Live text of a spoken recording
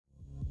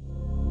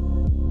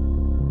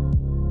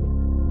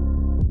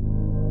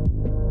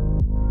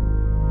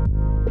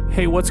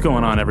Hey, what's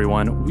going on,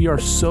 everyone? We are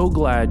so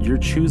glad you're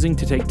choosing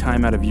to take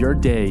time out of your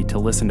day to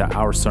listen to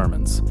our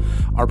sermons.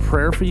 Our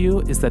prayer for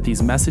you is that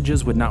these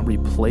messages would not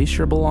replace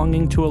your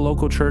belonging to a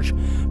local church,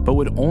 but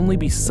would only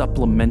be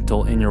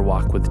supplemental in your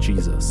walk with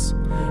Jesus.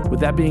 With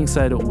that being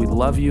said, we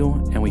love you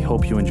and we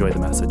hope you enjoy the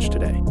message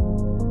today.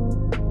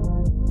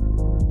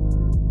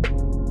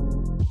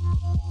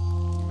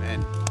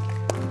 Amen.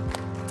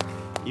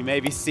 You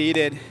may be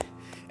seated.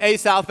 Hey,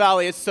 South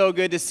Valley, it's so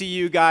good to see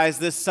you guys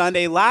this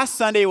Sunday. Last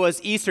Sunday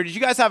was Easter. Did you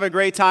guys have a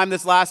great time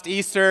this last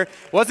Easter?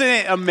 Wasn't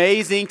it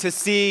amazing to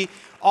see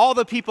all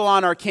the people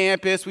on our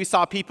campus? We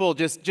saw people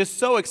just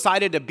so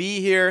excited to be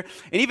here.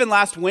 And even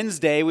last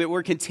Wednesday,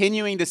 we're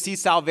continuing to see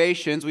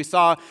salvations. We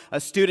saw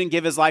a student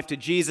give his life to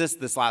Jesus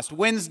this last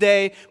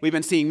Wednesday. We've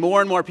been seeing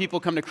more and more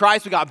people come to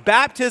Christ. We got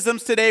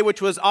baptisms today,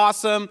 which was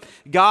awesome.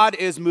 God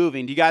is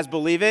moving. Do you guys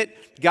believe it?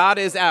 God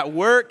is at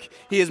work.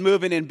 He is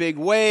moving in big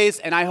ways.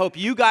 And I hope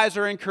you guys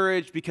are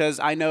encouraged because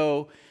I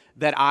know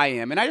that I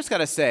am. And I just got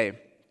to say,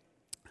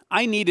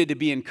 I needed to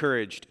be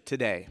encouraged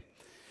today.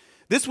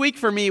 This week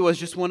for me was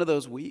just one of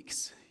those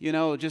weeks,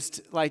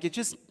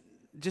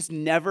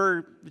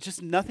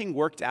 nothing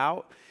worked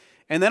out.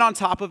 And then on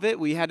top of it,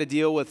 we had to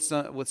deal with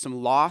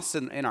some loss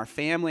in our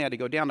family. I had to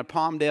go down to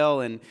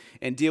Palmdale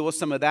and deal with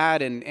some of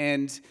that.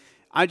 And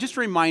I just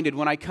reminded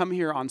when I come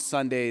here on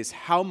Sundays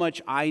how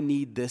much I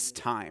need this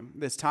time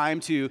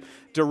to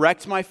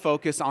direct my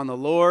focus on the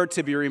Lord,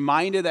 to be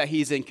reminded that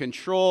He's in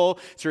control,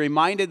 to be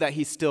reminded that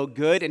He's still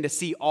good, and to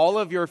see all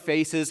of your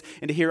faces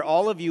and to hear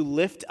all of you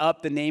lift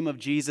up the name of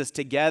Jesus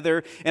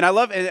together. And I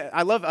love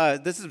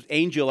this is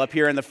Angel up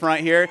here in the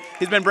front here.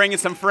 He's been bringing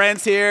some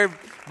friends here,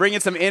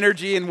 bringing some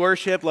energy and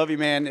worship. Love you,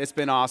 man. It's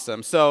been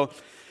awesome. So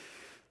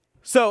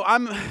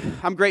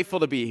I'm grateful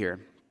to be here.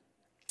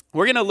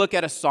 We're going to look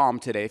at a psalm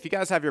today. If you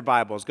guys have your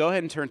Bibles, go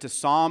ahead and turn to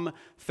Psalm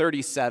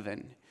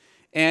 37.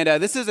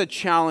 And this is a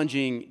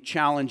challenging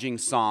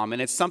psalm,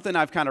 and it's something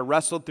I've kind of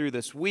wrestled through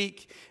this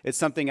week. It's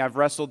something I've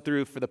wrestled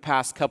through for the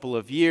past couple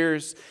of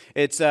years.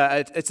 It's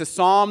a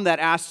psalm that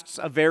asks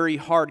a very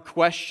hard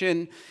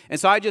question, and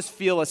so I just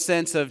feel a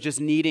sense of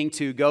just needing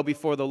to go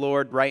before the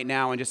Lord right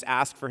now and just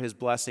ask for His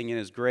blessing and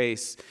His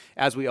grace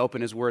as we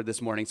open His Word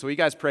this morning. So will you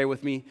guys pray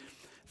with me?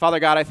 Father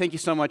God, I thank you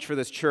so much for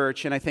this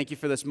church, and I thank you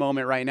for this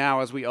moment right now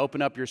as we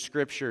open up your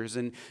scriptures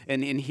and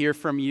hear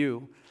from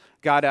you.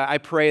 God, I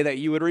pray that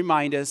you would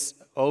remind us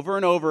over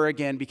and over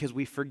again because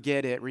we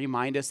forget it.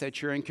 Remind us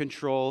that you're in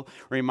control.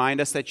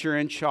 Remind us that you're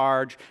in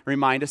charge.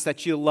 Remind us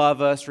that you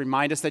love us.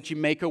 Remind us that you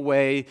make a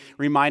way.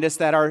 Remind us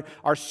that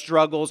our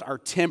struggles are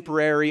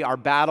temporary. Our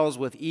battles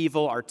with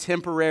evil are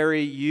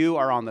temporary. You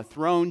are on the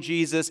throne,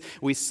 Jesus.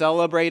 We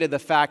celebrated the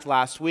fact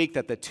last week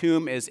that the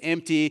tomb is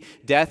empty.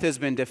 Death has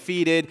been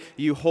defeated.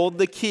 You hold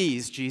the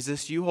keys,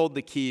 Jesus. You hold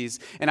the keys.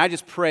 And I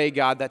just pray,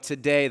 God, that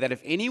today, that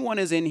if anyone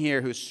is in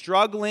here who's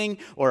struggling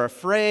or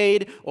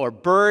afraid or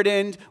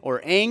burdened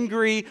or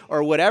angry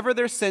or whatever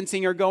they're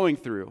sensing or going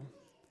through,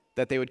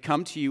 that they would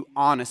come to you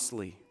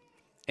honestly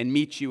and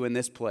meet you in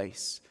this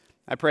place.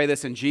 I pray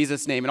this in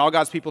Jesus' name. And all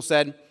God's people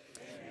said,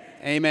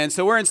 Amen. Amen.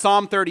 So we're in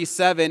Psalm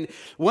 37.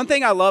 One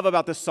thing I love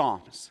about the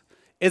Psalms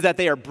is that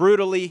they are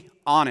brutally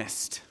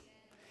honest.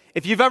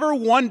 If you've ever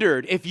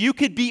wondered if you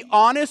could be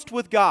honest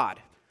with God,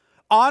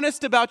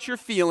 honest about your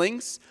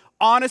feelings,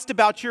 honest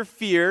about your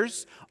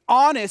fears,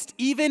 honest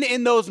even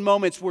in those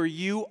moments where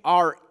you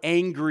are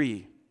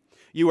angry,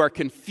 you are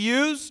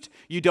confused,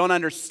 you don't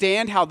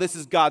understand how this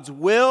is God's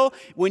will.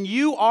 When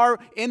you are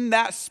in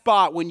that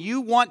spot, when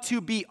you want to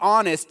be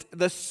honest,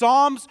 the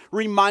Psalms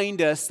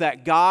remind us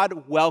that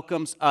God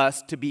welcomes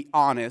us to be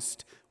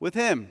honest with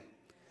Him.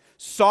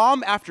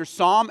 Psalm after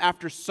psalm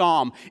after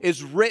psalm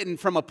is written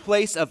from a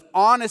place of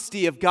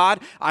honesty of God.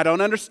 I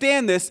don't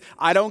understand this.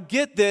 I don't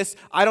get this.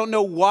 I don't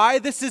know why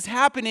this is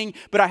happening,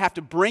 but I have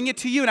to bring it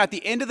to you. And at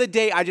the end of the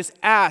day, I just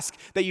ask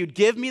that you'd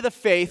give me the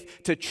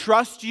faith to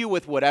trust you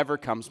with whatever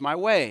comes my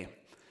way.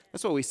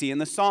 That's what we see in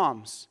the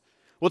Psalms.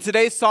 Well,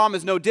 today's psalm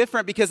is no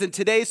different because in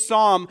today's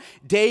psalm,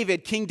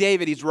 King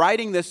David, he's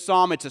writing this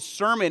psalm. It's a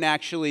sermon,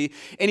 actually,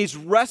 and he's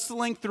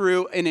wrestling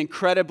through an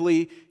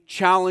incredibly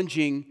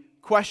challenging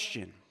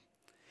question.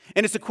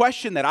 And it's a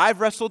question that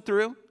I've wrestled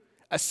through,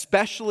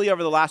 especially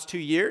over the last 2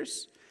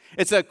 years.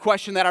 It's a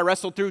question that I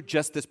wrestled through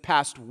just this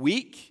past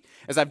week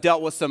as I've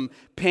dealt with some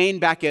pain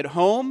back at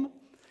home.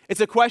 It's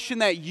a question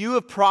that you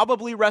have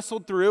probably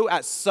wrestled through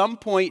at some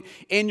point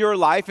in your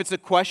life. It's a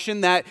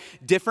question that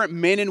different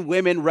men and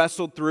women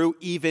wrestled through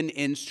even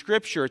in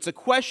Scripture. It's a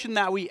question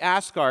that we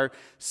ask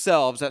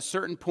ourselves at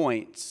certain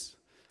points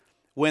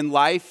when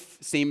life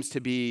seems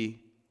to be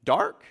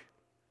dark,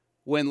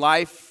 when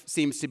life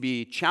seems to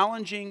be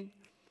challenging,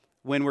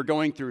 when we're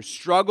going through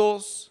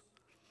struggles.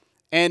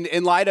 And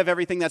in light of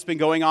everything that's been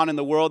going on in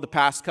the world the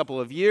past couple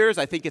of years,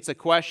 I think it's a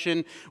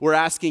question we're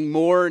asking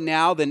more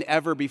now than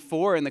ever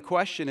before. And the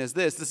question is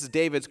this. This is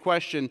David's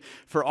question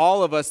for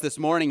all of us this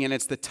morning, and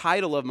it's the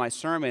title of my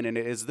sermon, and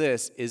it is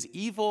this: is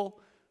evil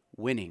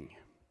winning?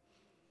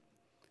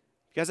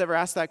 You guys ever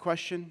asked that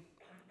question?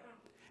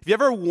 Have you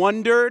ever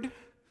wondered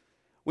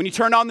when you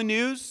turn on the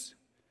news,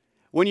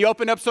 when you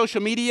open up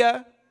social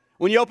media,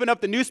 when you open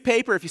up the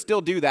newspaper, if you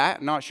still do that.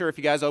 I'm not sure if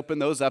you guys open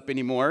those up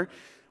anymore.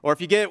 Or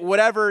if you get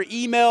whatever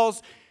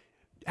emails.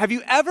 Have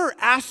you ever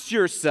asked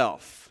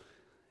yourself,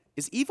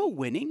 is evil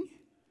winning?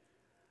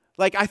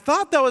 Like, I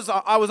thought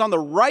I was on the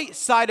right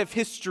side of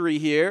history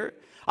here.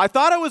 I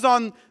thought I was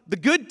on the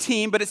good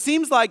team, but it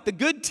seems like the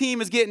good team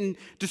is getting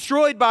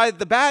destroyed by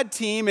the bad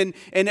team. And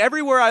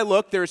everywhere I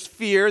look, there's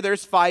fear,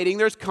 there's fighting,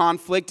 there's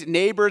conflict.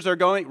 Neighbors are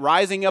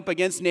rising up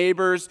against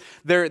neighbors.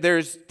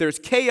 There's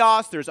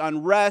chaos, there's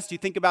unrest. You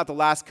think about the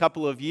last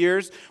couple of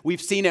years,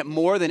 we've seen it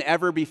more than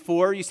ever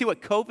before. You see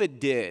what COVID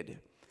did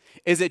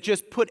is it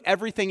just put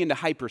everything into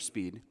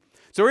hyperspeed.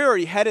 So we're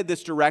already headed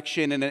this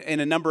direction in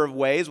a number of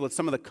ways with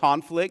some of the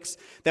conflicts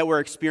that we're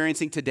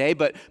experiencing today.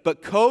 But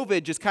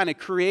COVID just kind of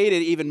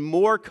created even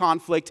more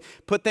conflict,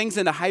 put things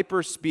into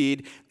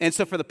hyperspeed. And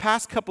so for the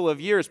past couple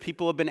of years,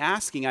 people have been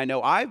asking, I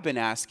know I've been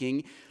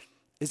asking,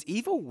 is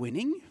evil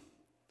winning?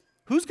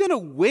 Who's going to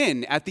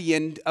win at the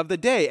end of the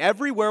day?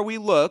 Everywhere we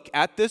look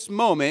at this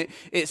moment,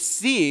 it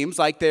seems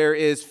like there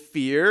is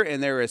fear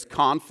and there is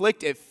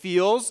conflict. It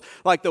feels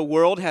like the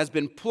world has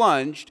been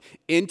plunged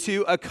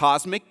into a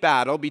cosmic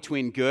battle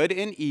between good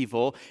and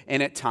evil,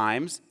 and at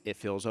times it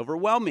feels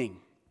overwhelming.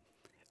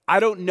 I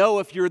don't know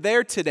if you're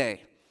there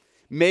today.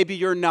 Maybe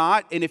you're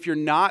not, and if you're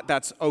not,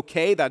 that's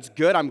okay, that's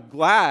good. I'm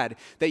glad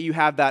that you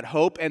have that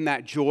hope and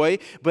that joy.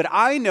 But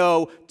I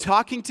know,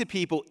 talking to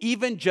people,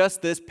 even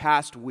just this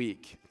past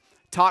week,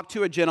 talked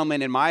to a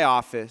gentleman in my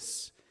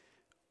office,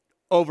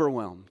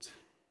 overwhelmed.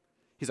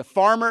 He's a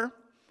farmer,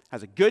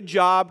 has a good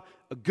job,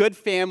 a good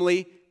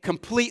family,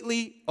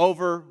 completely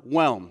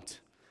overwhelmed.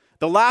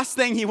 The last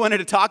thing he wanted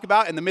to talk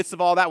about in the midst of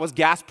all that was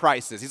gas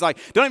prices. He's like,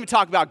 don't even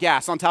talk about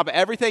gas on top of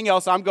everything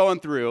else I'm going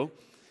through.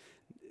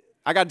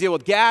 I got to deal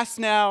with gas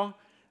now.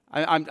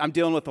 I'm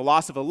dealing with the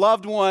loss of a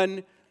loved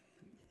one.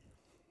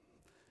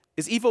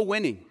 Is evil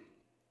winning?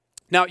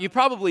 Now, you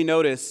probably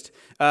noticed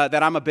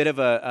that I'm a bit of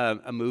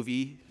a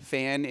movie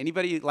fan.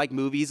 Anybody like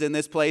movies in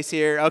this place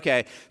here?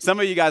 Okay, some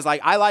of you guys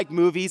I like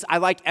movies. I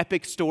like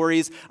epic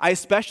stories. I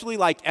especially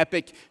like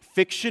epic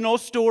fictional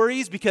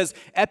stories because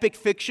epic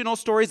fictional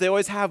stories, they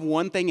always have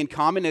one thing in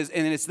common, and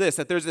it's this,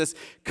 that there's this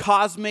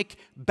cosmic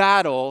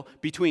battle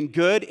between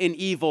good and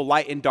evil,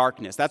 light and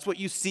darkness. That's what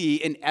you see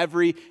in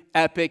every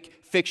epic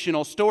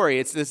fictional story.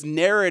 It's this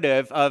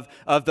narrative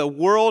of the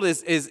world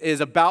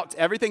is about,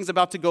 everything's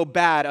about to go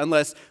bad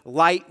unless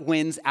light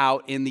wins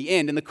out in the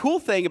end. And the cool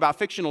thing about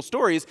fictional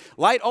stories,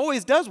 light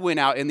always does win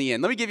out in the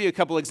end. Let me give you a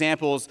couple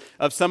examples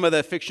of some of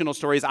the fictional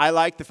stories I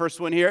like. The first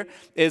one here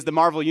is the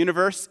Marvel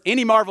Universe.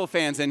 Any Marvel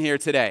fans in here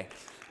today?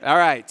 All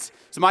right.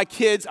 So my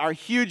kids are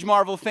huge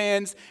Marvel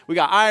fans. We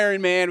got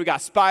Iron Man, we got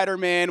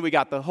Spider-Man, we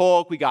got the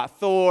Hulk, we got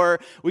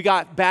Thor, we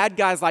got bad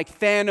guys like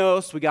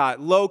Thanos, we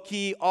got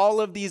Loki. All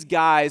of these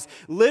guys,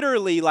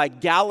 literally like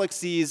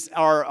galaxies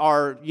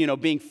are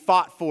being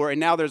fought for, and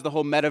now there's the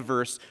whole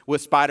metaverse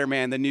with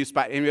Spider-Man, the new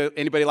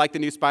Anybody like the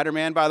new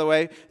Spider-Man, by the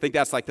way? I think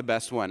that's like the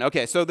best one.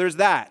 Okay, so there's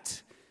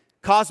that.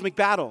 Cosmic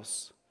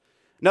battles.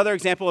 Another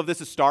example of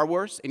this is Star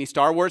Wars. Any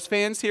Star Wars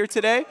fans here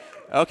today?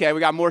 Okay, we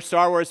got more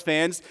Star Wars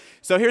fans.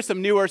 So here's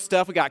some newer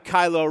stuff. We got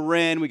Kylo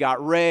Ren, we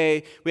got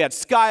Rey, we had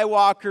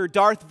Skywalker,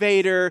 Darth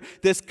Vader,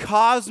 this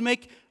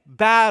cosmic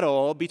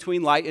battle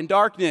between light and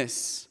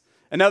darkness.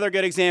 Another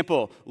good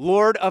example,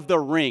 Lord of the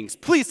Rings.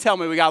 Please tell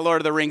me we got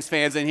Lord of the Rings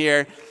fans in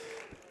here.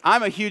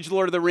 I'm a huge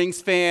Lord of the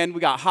Rings fan. We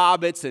got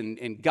hobbits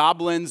and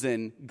goblins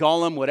and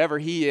Gollum, whatever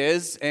he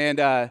is,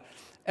 and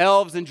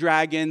elves and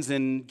dragons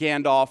and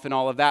Gandalf and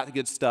all of that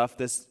good stuff,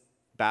 this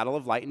battle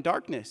of light and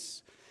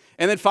darkness.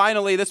 And then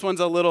finally, this one's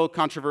a little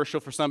controversial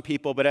for some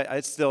people, but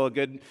it's still a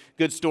good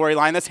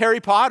storyline. That's Harry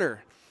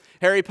Potter.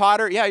 Harry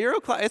Potter, yeah,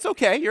 it's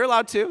okay. You're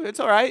allowed to.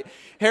 It's all right.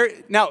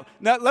 Now,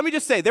 let me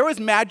just say, there was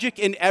magic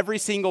in every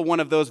single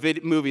one of those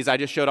movies I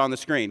just showed on the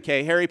screen,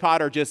 okay? Harry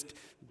Potter just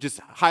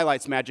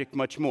highlights magic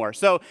much more.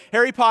 So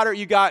Harry Potter,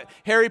 you got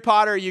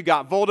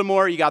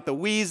Voldemort, you got the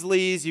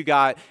Weasleys, you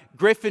got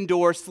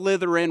Gryffindor,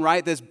 Slytherin,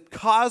 right? This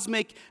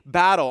cosmic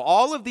battle.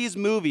 All of these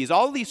movies,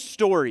 all of these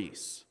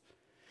stories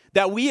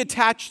that we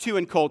attach to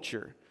in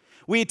culture.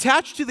 We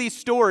attach to these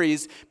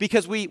stories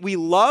because we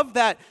love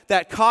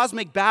that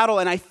cosmic battle,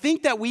 and I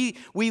think that we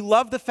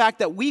love the fact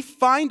that we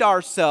find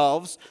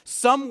ourselves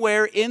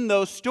somewhere in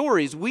those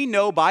stories. We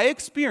know by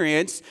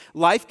experience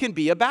life can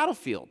be a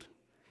battlefield.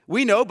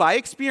 We know by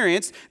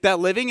experience that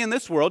living in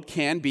this world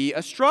can be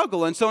a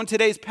struggle. And so in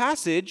today's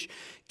passage,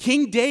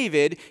 King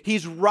David,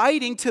 he's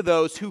writing to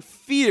those who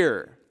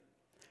fear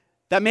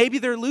that maybe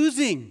they're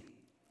losing,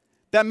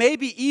 that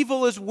maybe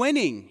evil is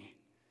winning.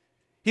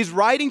 He's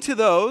writing to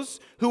those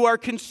who are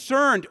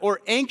concerned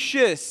or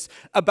anxious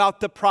about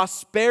the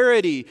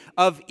prosperity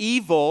of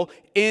evil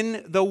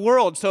in the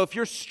world. So if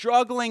you're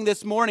struggling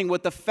this morning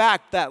with the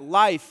fact that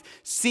life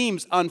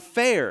seems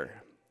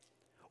unfair,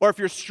 or if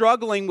you're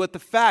struggling with the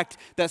fact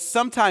that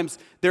sometimes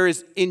there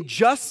is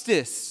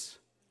injustice,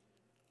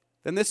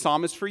 then this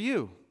psalm is for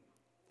you.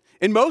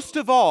 And most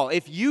of all,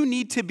 if you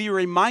need to be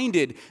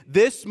reminded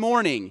this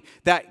morning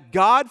that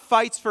God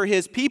fights for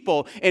his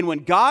people, and when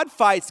God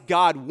fights,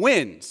 God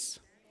wins,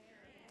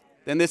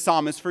 then this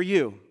psalm is for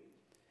you.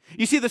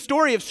 You see, the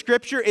story of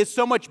Scripture is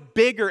so much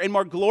bigger and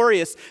more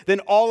glorious than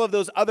all of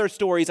those other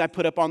stories I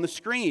put up on the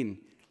screen.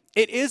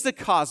 It is a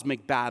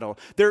cosmic battle.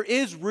 There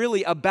is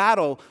really a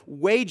battle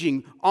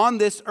waging on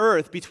this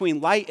earth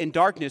between light and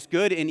darkness,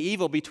 good and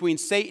evil, between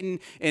Satan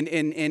and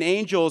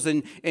angels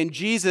and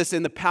Jesus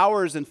and the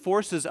powers and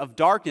forces of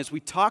darkness. We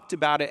talked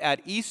about it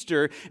at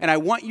Easter, and I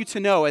want you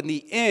to know, in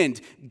the end,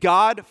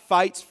 God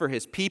fights for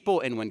his people,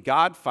 and when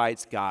God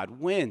fights, God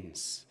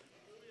wins.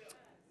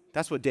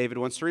 That's what David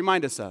wants to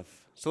remind us of.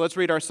 So let's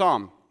read our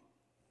psalm.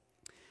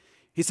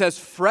 He says,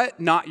 "Fret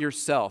not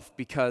yourself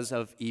because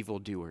of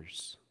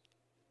evildoers.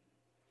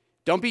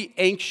 Don't be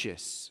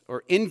anxious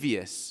or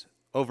envious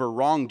over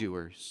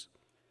wrongdoers,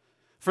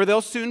 for they'll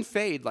soon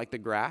fade like the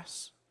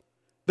grass.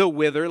 They'll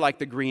wither like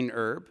the green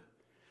herb.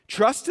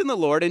 Trust in the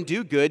Lord and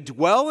do good.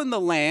 Dwell in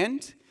the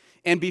land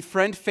and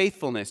befriend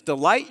faithfulness.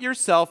 Delight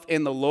yourself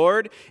in the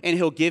Lord, and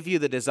he'll give you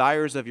the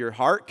desires of your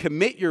heart.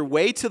 Commit your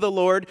way to the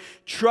Lord.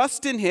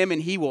 Trust in him,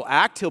 and he will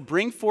act. He'll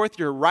bring forth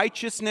your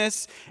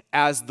righteousness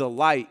as the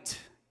light,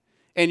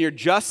 and your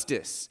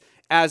justice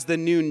as the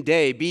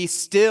noonday. Be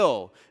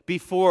still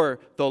before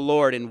the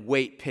Lord and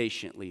wait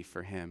patiently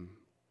for him.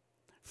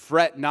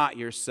 Fret not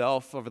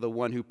yourself over the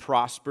one who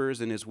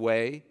prospers in his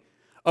way,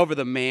 over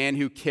the man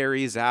who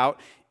carries out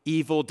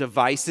evil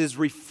devices.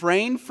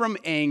 Refrain from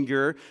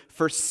anger,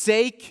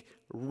 forsake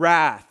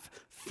wrath.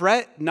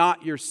 Fret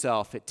not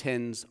yourself, it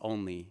tends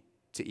only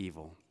to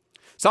evil."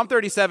 Psalm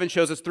 37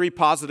 shows us 3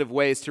 positive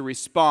ways to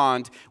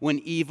respond when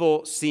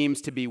evil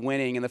seems to be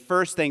winning. And the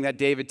first thing that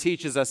David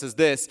teaches us is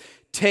this: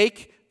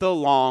 take the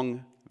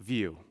long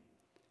view.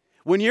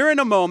 When you're in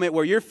a moment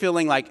where you're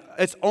feeling like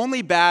it's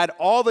only bad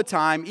all the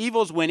time,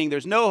 evil's winning,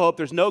 there's no hope,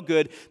 there's no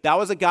good. That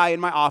was a guy in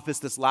my office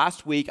this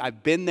last week.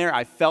 I've been there,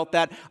 I felt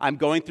that. I'm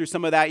going through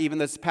some of that even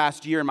this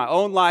past year in my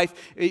own life.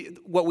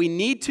 What we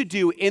need to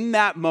do in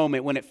that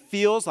moment when it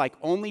feels like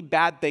only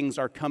bad things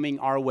are coming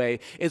our way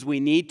is we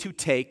need to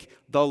take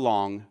the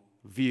long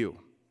view.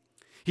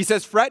 He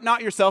says, "Fret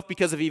not yourself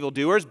because of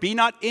evildoers. Be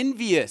not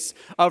envious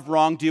of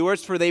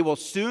wrongdoers, for they will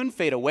soon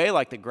fade away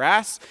like the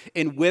grass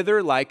and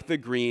wither like the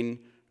green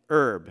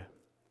herb."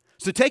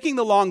 So taking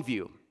the long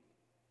view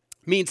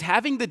means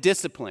having the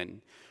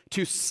discipline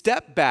to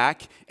step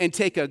back and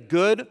take a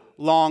good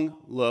long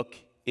look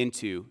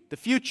into the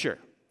future.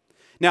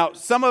 Now,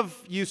 some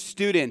of you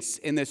students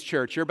in this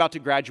church, you're about to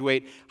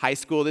graduate high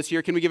school this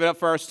year. Can we give it up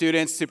for our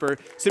students?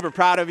 Super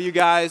proud of you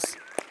guys.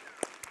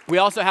 We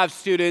also have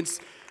students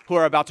who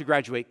are about to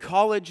graduate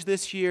college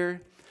this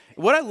year.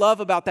 What I love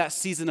about that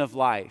season of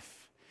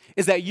life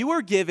is that you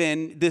are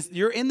given this,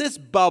 you're in this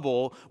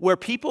bubble where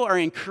people are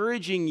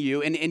encouraging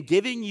you and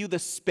giving you the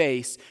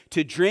space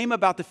to dream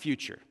about the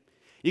future.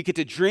 You get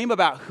to dream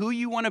about who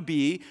you want to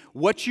be,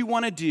 what you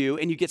want to do,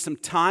 and you get some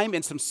time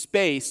and some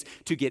space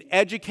to get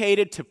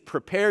educated, to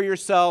prepare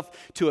yourself,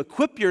 to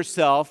equip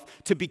yourself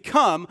to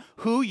become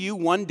who you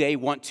one day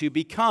want to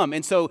become.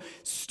 And so,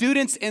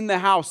 students in the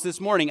house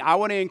this morning, I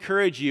want to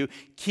encourage you,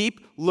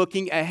 keep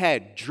looking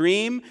ahead.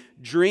 Dream.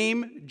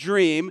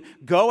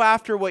 Go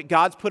after what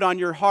God's put on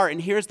your heart.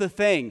 And here's the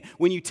thing.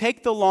 When you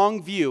take the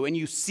long view and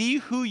you see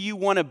who you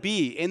want to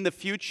be in the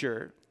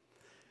future,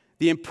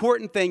 the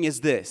important thing is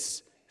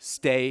this: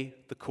 stay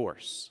the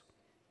course.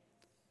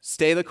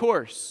 Stay the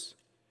course.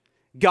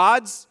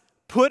 God's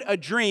put a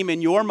dream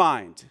in your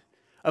mind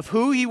of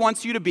who he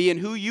wants you to be and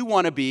who you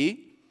want to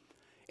be,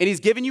 and he's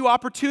given you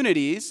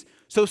opportunities,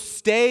 so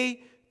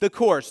stay the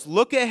course.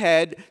 Look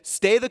ahead,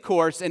 stay the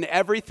course, and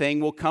everything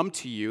will come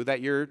to you that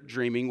you're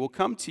dreaming will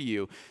come to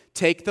you.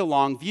 Take the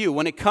long view.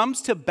 When it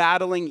comes to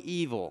battling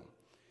evil,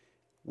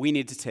 we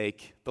need to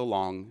take the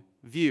long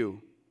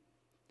view.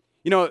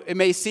 You know, it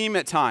may seem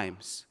at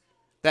times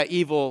that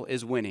evil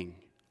is winning,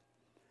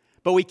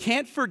 but we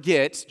can't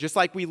forget, just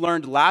like we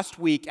learned last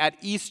week at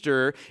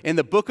Easter in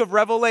the book of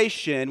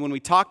Revelation, when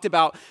we talked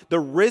about the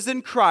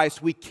risen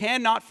Christ, we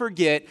cannot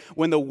forget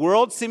when the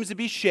world seems to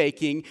be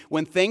shaking,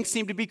 when things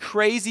seem to be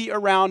crazy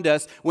around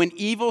us, when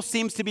evil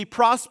seems to be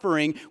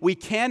prospering, we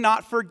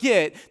cannot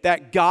forget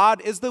that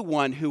God is the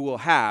one who will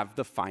have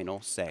the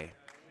final say.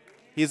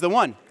 He's the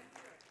one.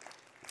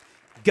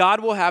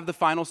 God will have the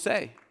final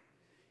say.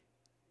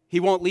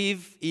 He won't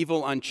leave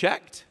evil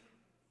unchecked.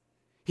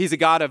 He's a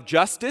God of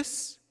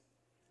justice.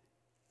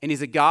 And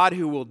he's a God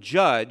who will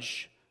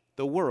judge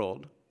the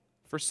world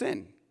for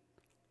sin.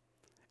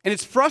 And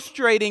it's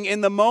frustrating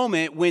in the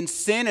moment when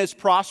sin is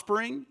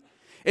prospering.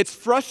 It's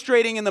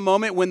frustrating in the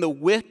moment when the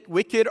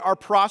wicked are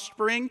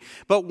prospering.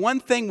 But one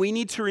thing we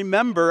need to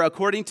remember,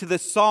 according to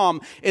this psalm,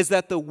 is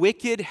that the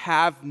wicked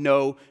have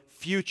no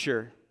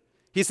future.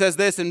 He says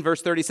this in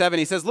verse 37.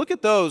 He says, "Look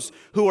at those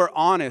who are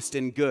honest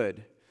and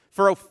good.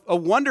 For a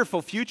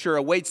wonderful future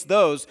awaits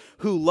those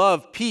who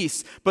love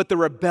peace. But the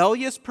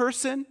rebellious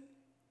person,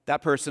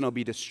 that person will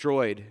be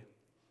destroyed.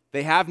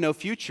 They have no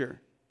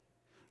future.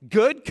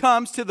 Good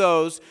comes to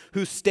those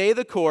who stay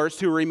the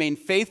course, who remain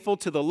faithful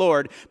to the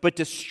Lord, but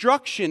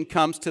destruction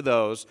comes to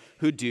those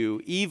who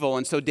do evil.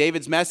 And so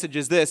David's message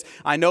is this: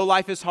 I know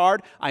life is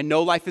hard. I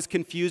know life is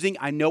confusing.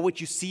 I know what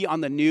you see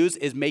on the news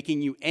is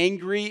making you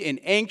angry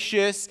and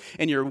anxious,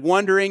 and you're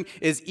wondering,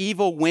 is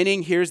evil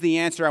winning? Here's the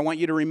answer. I want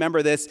you to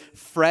remember this: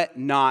 fret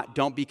not.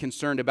 Don't be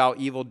concerned about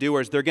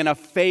evildoers. They're going to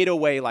fade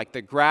away like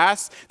the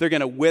grass. They're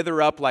going to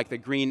wither up like the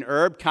green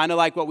herb, kind of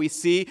like what we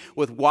see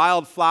with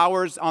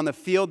wildflowers on the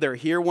field. They're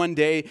here one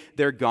day,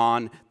 they're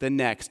gone the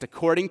next.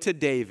 According to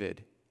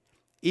David,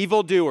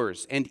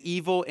 evildoers and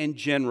evil in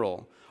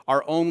general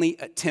are only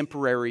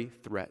temporary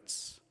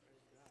threats.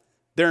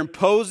 They're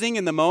imposing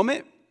in the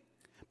moment,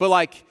 but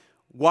like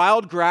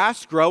wild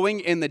grass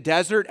growing in the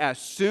desert, as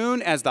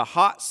soon as the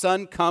hot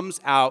sun comes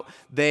out,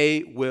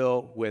 they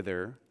will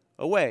wither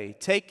away.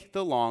 Take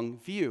the long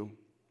view.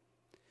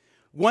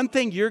 One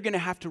thing you're going to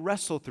have to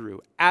wrestle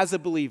through as a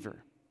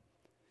believer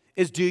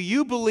is, do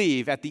you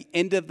believe at the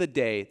end of the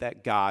day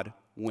that God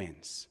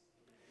wins?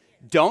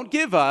 Don't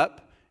give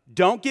up.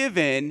 Don't give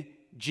in.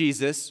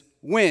 Jesus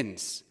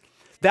wins.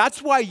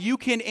 That's why you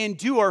can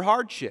endure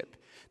hardship.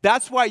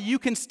 That's why you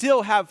can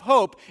still have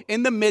hope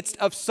in the midst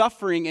of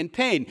suffering and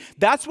pain.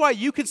 That's why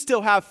you can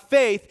still have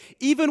faith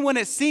even when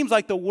it seems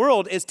like the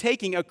world is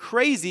taking a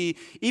crazy,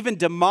 even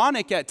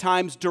demonic at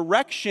times,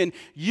 direction.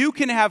 You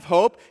can have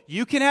hope,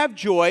 you can have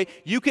joy,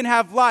 you can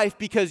have life,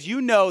 because you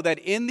know that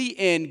in the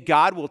end,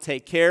 God will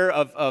take care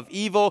of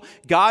evil.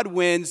 God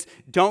wins.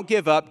 Don't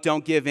give up.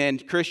 Don't give in.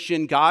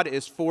 Christian, God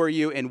is for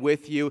you and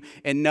with you,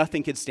 and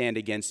nothing can stand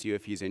against you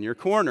if he's in your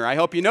corner. I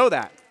hope you know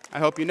that. I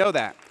hope you know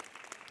that.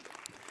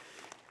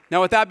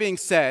 Now, with that being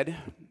said,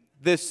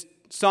 this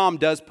psalm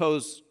does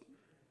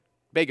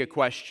beg a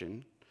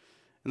question.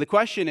 And the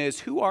question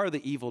is, who are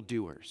the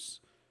evildoers?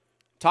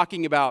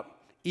 Talking about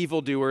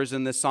evildoers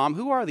in this psalm,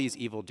 who are these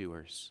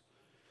evildoers?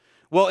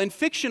 Well, in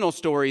fictional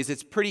stories,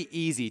 it's pretty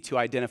easy to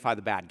identify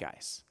the bad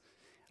guys.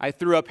 I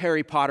threw up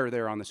Harry Potter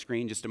there on the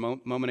screen just a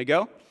moment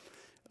ago.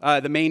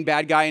 The main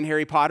bad guy in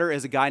Harry Potter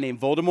is a guy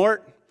named Voldemort.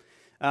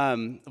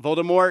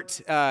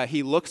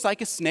 He looks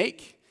like a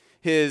snake.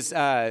 His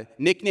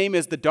nickname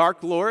is the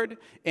Dark Lord,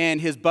 and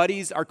his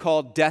buddies are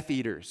called Death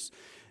Eaters.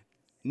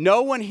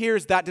 No one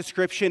hears that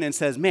description and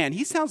says, man,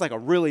 he sounds like a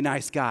really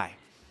nice guy.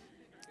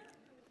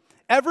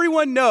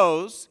 Everyone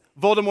knows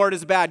Voldemort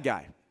is a bad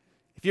guy.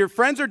 If your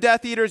friends are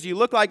Death Eaters, you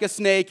look like a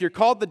snake, you're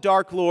called the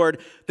Dark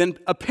Lord, then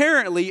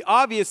apparently,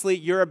 obviously,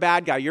 you're a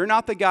bad guy. You're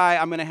not the guy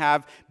I'm going to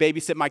have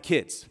babysit my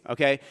kids,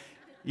 okay?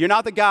 You're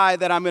not the guy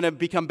that I'm going to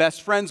become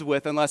best friends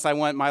with unless I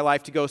want my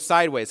life to go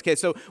sideways. Okay,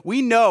 so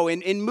we know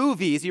in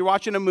movies, you're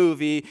watching a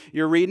movie,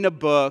 you're reading a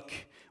book,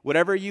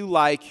 whatever you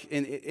like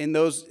in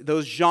those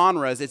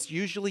genres, it's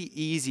usually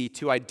easy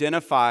to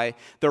identify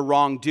the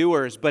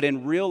wrongdoers. But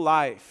in real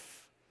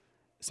life,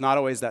 it's not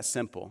always that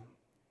simple.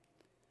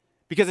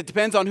 Because it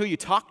depends on who you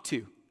talk to.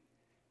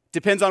 It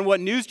depends on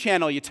what news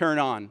channel you turn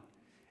on.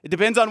 It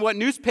depends on what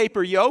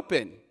newspaper you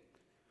open.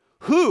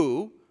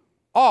 Who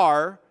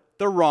are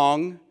the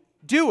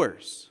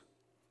wrongdoers?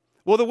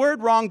 Well, the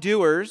word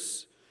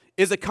wrongdoers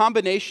is a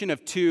combination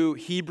of two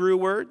Hebrew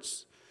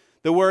words.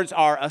 The words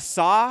are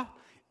asah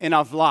and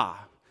avlah.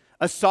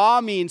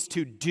 Asah means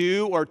to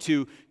do or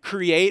to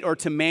create or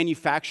to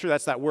manufacture.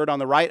 That's that word on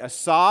the right,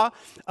 asah.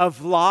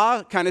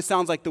 Avlah kind of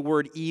sounds like the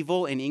word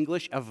evil in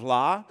English,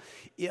 avlah,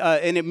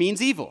 and it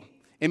means evil.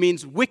 It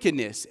means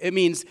wickedness. It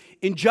means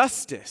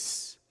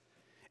injustice.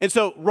 And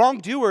so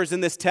wrongdoers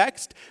in this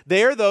text,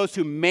 they are those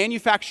who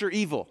manufacture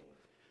evil.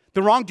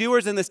 The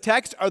wrongdoers in this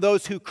text are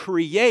those who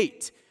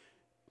create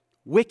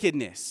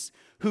wickedness,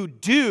 who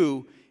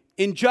do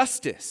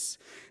injustice.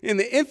 And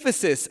the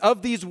emphasis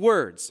of these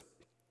words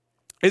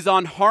is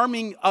on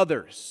harming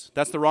others.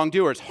 That's the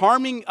wrongdoers.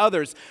 Harming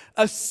others,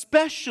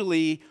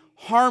 especially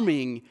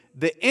harming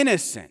the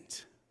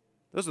innocent.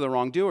 Those are the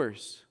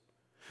wrongdoers.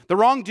 The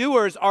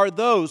wrongdoers are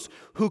those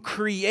who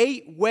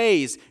create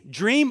ways,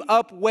 dream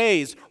up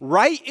ways,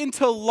 write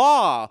into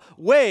law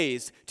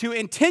ways to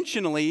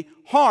intentionally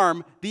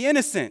harm the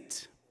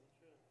innocent.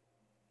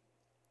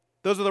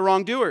 Those are the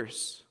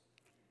wrongdoers.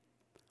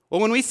 Well,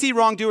 when we see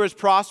wrongdoers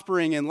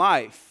prospering in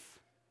life,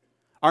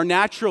 our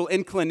natural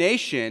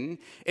inclination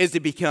is to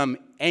become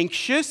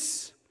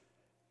anxious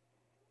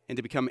and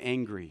to become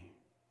angry.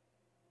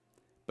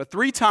 But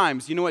 3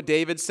 times, you know what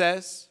David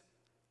says?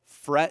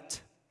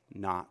 Fret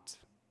not.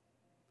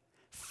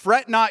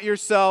 Fret not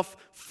yourself,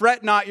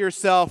 fret not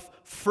yourself,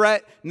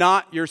 fret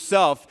not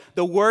yourself.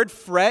 The word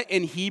fret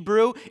in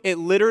Hebrew, it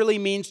literally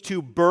means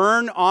to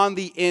burn on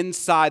the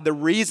inside. The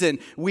reason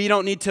we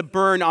don't need to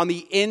burn on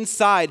the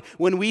inside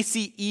when we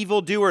see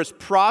evildoers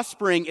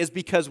prospering is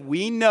because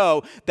we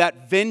know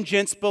that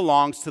vengeance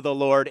belongs to the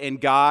Lord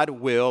and God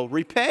will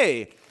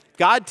repay.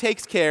 God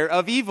takes care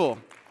of evil.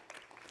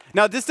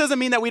 Now, this doesn't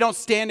mean that we don't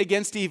stand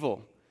against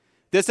evil.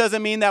 This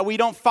doesn't mean that we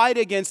don't fight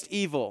against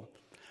evil.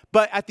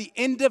 But at the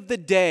end of the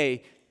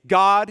day,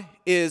 God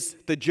is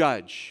the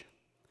judge.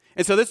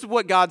 And so this is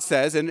what God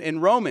says in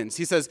Romans.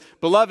 He says,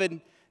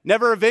 beloved,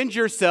 Never avenge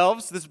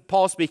yourselves, this is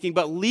Paul speaking,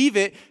 but leave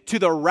it to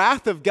the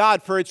wrath of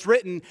God, for it's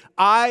written,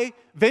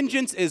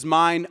 vengeance is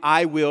mine,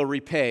 I will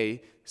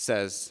repay,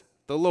 says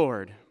the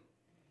Lord.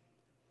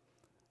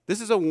 This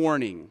is a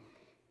warning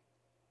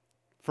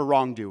for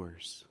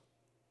wrongdoers.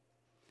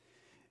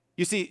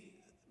 You see,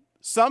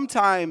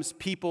 sometimes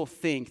people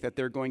think that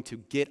they're going to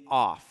get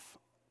off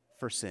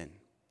for sin.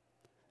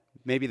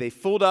 Maybe they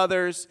fooled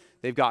others,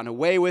 they've gotten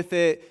away with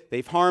it,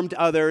 they've harmed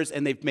others,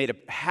 and they've made a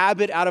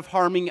habit out of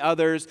harming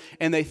others,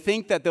 and they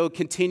think that they'll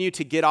continue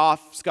to get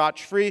off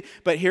scotch-free.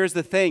 But here's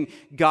the thing,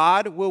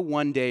 God will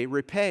one day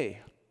repay.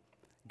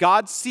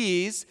 God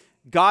sees,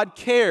 God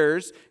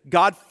cares,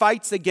 God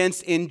fights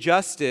against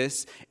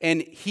injustice,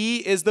 and He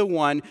is the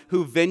one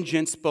who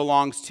vengeance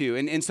belongs to.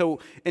 And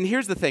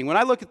here's the thing, when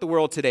I look at the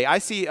world today, I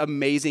see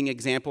amazing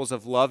examples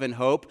of love and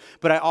hope,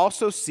 but I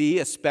also see,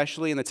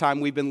 especially in the time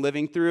we've been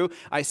living through,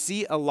 I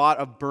see a lot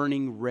of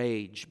burning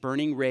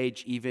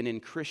rage even in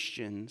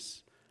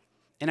Christians.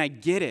 And I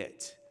get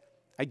it.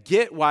 I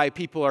get why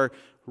people are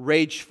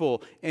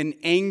rageful and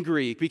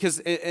angry,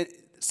 because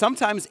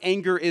sometimes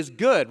anger is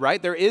good, right?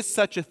 There is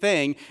such a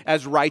thing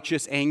as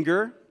righteous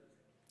anger.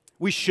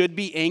 We should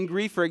be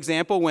angry, for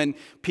example, when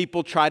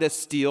people try to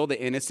steal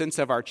the innocence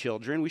of our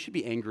children. We should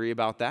be angry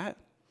about that.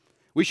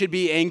 We should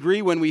be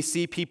angry when we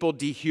see people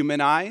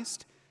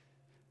dehumanized.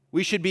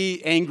 We should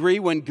be angry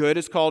when good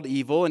is called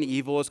evil and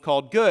evil is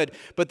called good.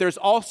 But there's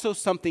also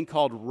something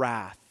called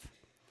wrath.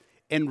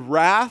 And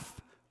wrath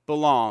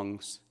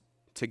belongs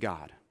to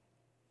God.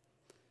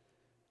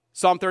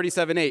 Psalm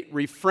 37:8,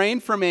 refrain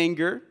from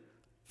anger,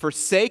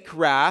 forsake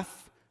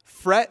wrath,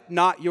 fret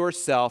not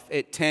yourself,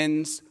 it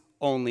tends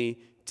only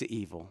to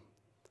evil.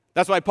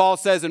 That's why Paul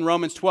says in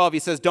Romans 12, he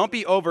says, don't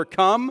be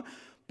overcome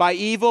by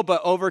evil, but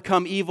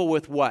overcome evil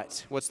with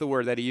what? What's the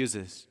word that he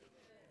uses?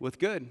 With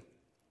good.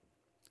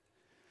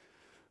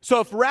 So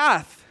if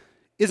wrath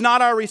is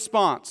not our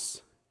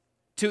response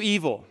to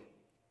evil,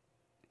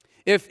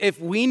 if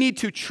we need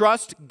to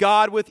trust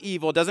God with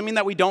evil, it doesn't mean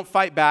that we don't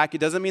fight back. It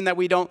doesn't mean that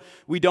we don't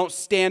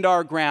stand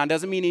our ground. It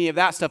doesn't mean any of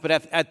that stuff. But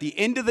at the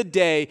end of the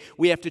day,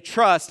 we have to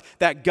trust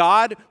that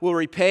God will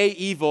repay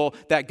evil,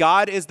 that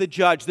God is the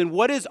judge. Then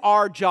what is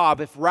our job?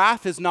 If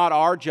wrath is not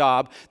our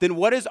job, then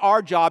what is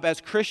our job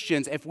as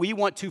Christians if we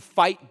want to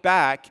fight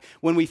back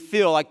when we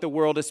feel like the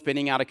world is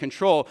spinning out of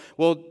control?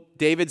 Well,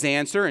 David's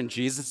answer and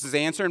Jesus'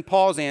 answer and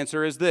Paul's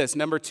answer is this.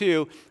 Number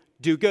 2,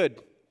 do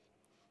good.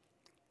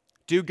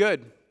 Do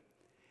good.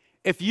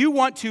 If you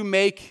want to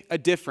make a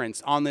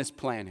difference on this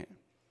planet,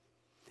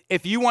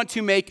 if you want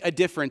to make a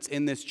difference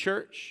in this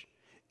church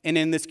and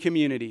in this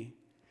community,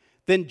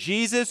 then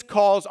Jesus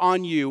calls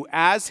on you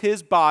as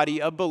His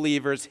body of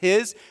believers,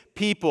 His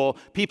people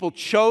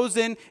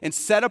chosen and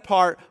set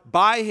apart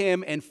by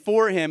Him and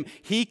for Him.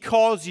 He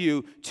calls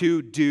you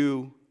to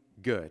do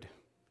good.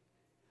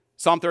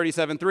 Psalm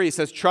 37:3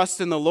 says,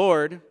 trust in the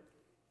Lord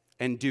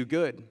and do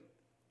good.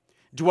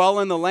 Dwell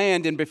in the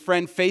land and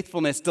befriend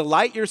faithfulness.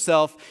 Delight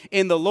yourself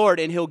in the Lord,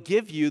 and He'll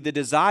give you the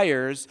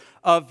desires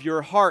of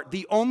your heart.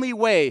 The only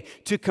way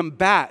to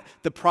combat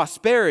the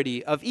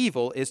prosperity of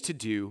evil is to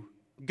do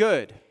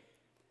good.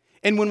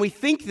 And when we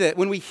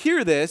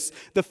hear this,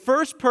 the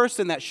first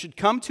person that should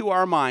come to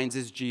our minds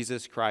is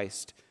Jesus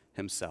Christ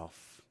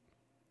Himself.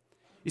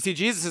 You see,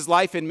 Jesus'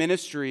 life and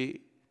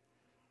ministry,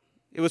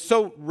 it was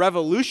so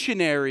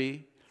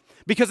revolutionary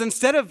because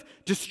instead of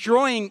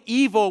destroying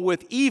evil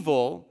with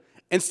evil,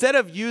 instead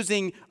of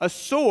using a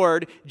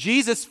sword,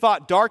 Jesus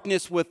fought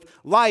darkness with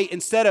light.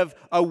 Instead of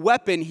a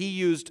weapon, He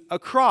used a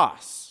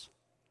cross.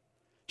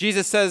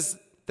 Jesus says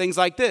things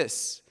like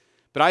this,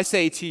 but I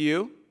say to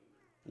you,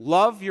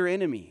 love your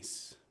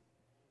enemies.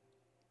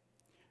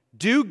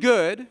 Do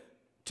good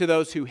to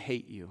those who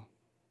hate you.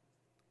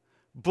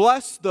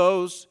 Bless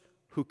those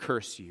who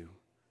curse you.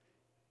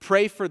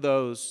 Pray for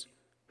those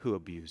who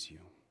abuse you.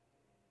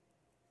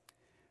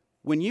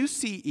 When you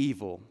see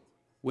evil,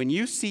 when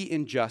you see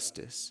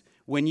injustice,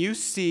 when you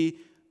see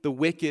the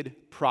wicked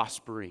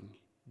prospering,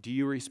 do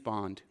you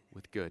respond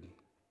with good?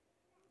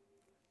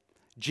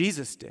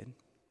 Jesus did.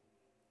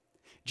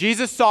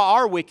 Jesus saw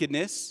our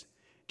wickedness.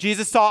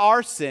 Jesus saw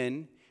our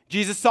sin.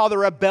 Jesus saw the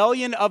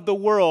rebellion of the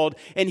world,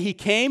 and He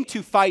came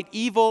to fight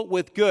evil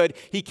with good.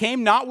 He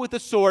came not with a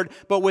sword,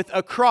 but with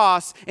a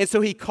cross. And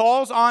so He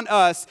calls on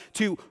us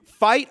to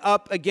fight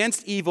up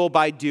against evil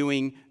by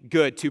doing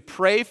good, to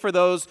pray for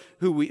those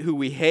who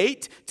we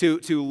hate, to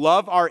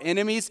love our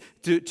enemies,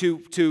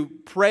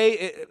 to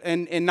pray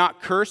and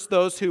not curse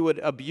those who would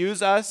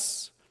abuse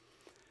us.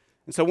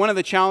 And so one of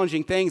the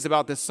challenging things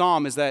about this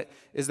psalm is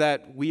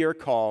that we are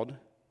called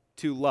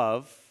to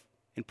love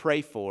and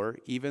pray for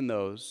even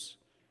those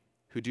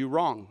who do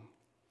wrong.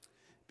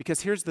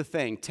 Because here's the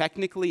thing,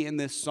 technically in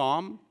this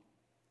psalm,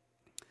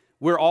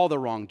 we're all the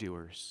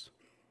wrongdoers.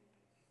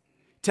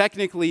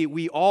 Technically,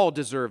 we all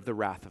deserve the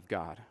wrath of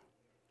God.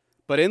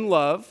 But in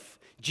love,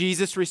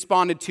 Jesus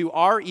responded to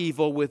our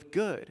evil with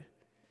good.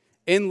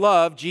 In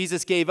love,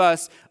 Jesus gave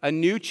us a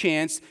new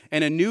chance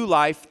and a new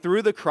life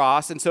through the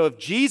cross. And so if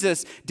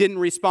Jesus didn't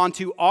respond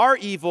to our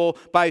evil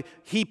by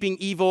heaping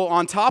evil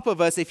on top of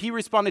us, if he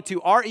responded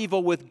to our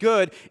evil with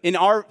good and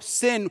our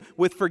sin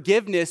with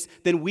forgiveness,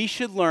 then we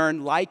should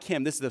learn like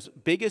him. This is the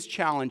biggest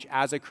challenge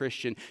as a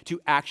Christian,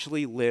 to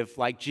actually live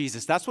like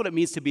Jesus. That's what it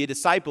means to be a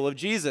disciple of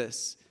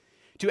Jesus,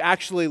 to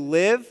actually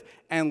live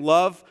and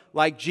love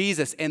like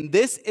Jesus. And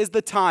this is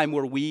the time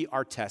where we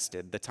are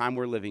tested, the time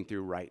we're living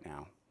through right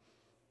now.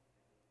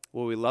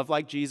 Will we love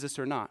like Jesus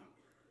or not?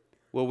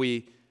 Will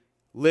we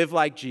live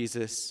like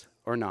Jesus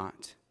or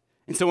not?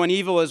 And so when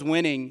evil is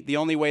winning, the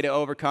only way to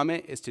overcome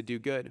it is to do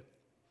good.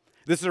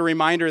 This is a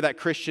reminder that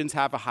Christians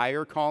have a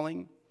higher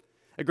calling.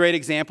 A great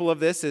example of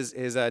this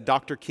is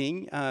Dr.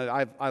 King.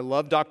 I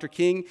love Dr.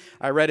 King.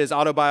 I read his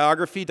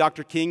autobiography.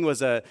 Dr. King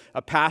was a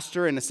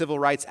pastor and a civil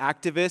rights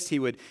activist. He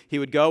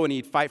would go and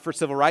he'd fight for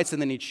civil rights,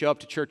 and then he'd show up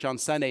to church on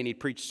Sunday and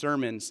he'd preach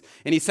sermons.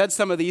 And he said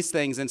some of these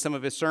things in some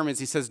of his sermons.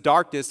 He says,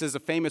 darkness is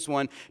a famous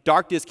one.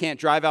 Darkness can't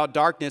drive out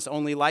darkness.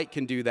 Only light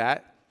can do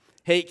that.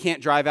 Hate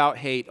can't drive out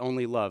hate.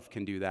 Only love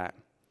can do that.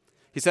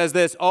 He says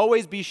this,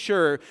 always be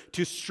sure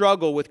to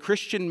struggle with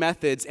Christian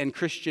methods and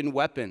Christian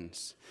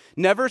weapons.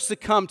 Never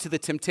succumb to the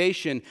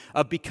temptation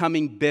of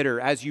becoming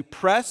bitter. As you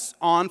press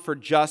on for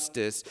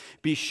justice,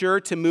 be sure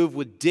to move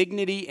with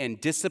dignity and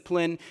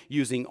discipline,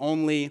 using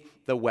only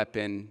the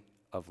weapon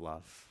of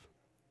love.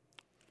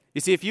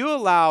 You see, if you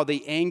allow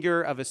the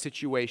anger of a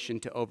situation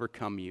to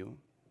overcome you,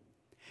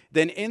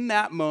 then in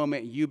that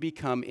moment you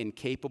become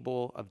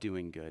incapable of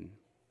doing good.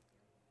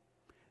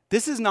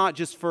 This is not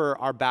just for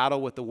our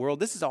battle with the world.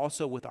 This is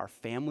also with our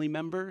family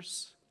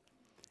members.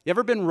 You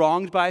ever been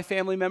wronged by a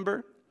family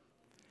member?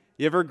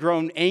 You ever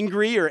grown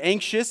angry or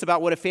anxious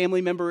about what a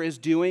family member is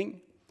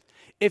doing?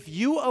 If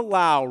you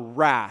allow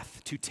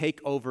wrath to take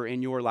over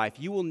in your life,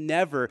 you will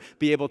never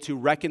be able to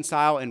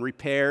reconcile and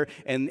repair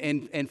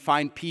and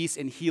find peace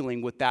and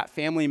healing with that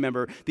family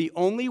member. The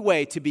only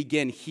way to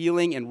begin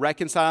healing and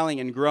reconciling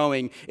and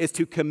growing is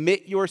to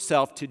commit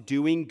yourself to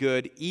doing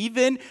good,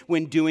 even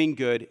when doing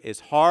good is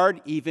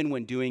hard, even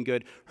when doing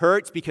good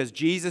hurts, because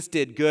Jesus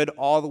did good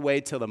all the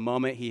way till the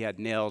moment he had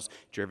nails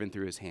driven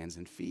through his hands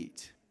and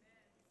feet.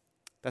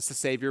 That's the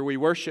Savior we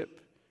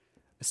worship,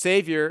 a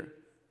Savior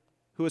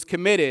who is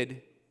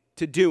committed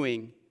to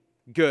doing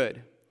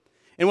good.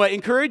 And what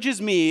encourages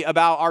me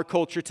about our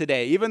culture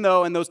today, even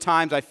though in those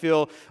times I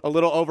feel a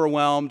little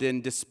overwhelmed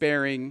and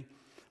despairing,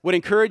 what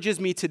encourages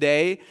me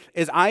today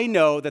is I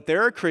know that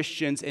there are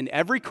Christians in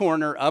every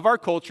corner of our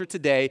culture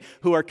today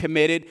who are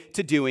committed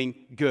to doing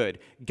good.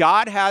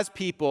 God has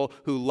people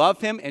who love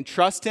him and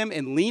trust him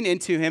and lean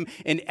into him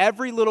in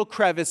every little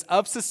crevice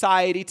of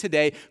society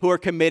today who are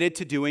committed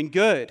to doing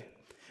good.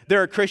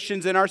 There are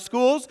Christians in our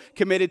schools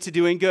committed to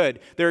doing good.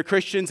 There are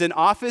Christians in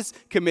office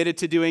committed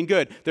to doing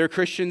good. There are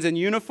Christians in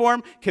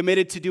uniform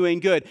committed to doing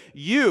good.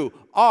 You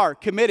are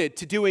committed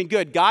to doing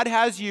good. God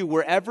has you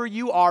wherever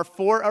you are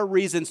for a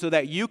reason so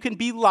that you can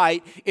be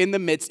light in the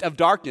midst of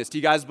darkness. Do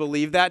you guys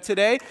believe that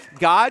today?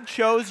 God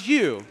chose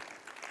you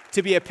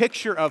to be a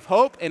picture of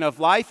hope and of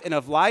life and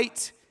of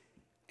light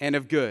and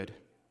of good.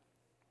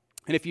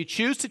 And if you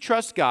choose to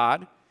trust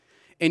God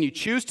and you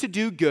choose to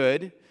do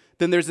good,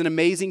 then there's an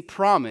amazing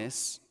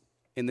promise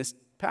in this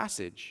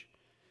passage.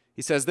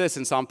 He says this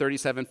in Psalm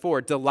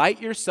 37:4,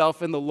 delight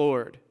yourself in the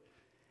Lord,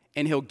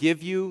 and he'll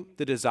give you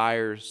the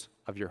desires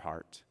of your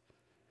heart.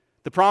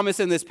 The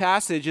promise in this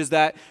passage is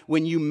that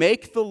when you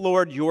make the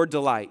Lord your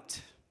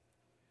delight,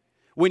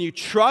 when you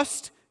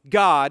trust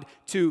God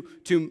to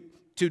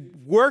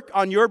work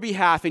on your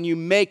behalf and you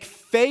make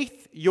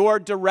faith your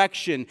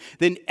direction,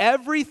 then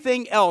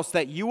everything else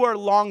that you are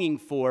longing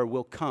for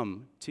will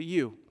come to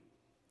you.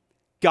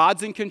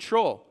 God's in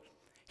control.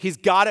 He's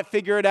got it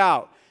figured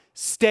out.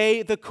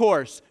 Stay the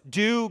course.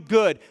 Do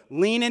good.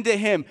 Lean into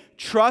him.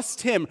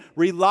 Trust him.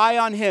 Rely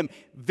on him.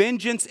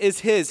 Vengeance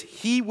is his.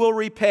 He will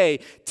repay.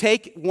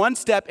 Take one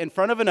step in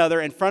front of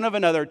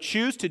another.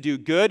 Choose to do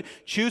good.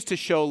 Choose to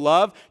show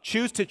love.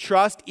 Choose to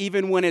trust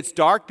even when it's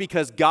dark,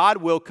 because God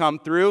will come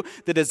through.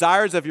 The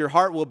desires of your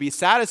heart will be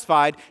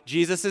satisfied.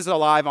 Jesus is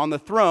alive on the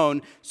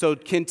throne, so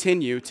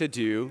continue to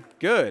do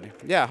good.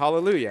 Yeah,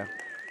 hallelujah.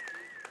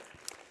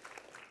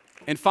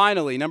 And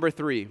finally, number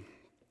 3.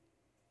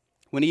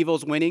 When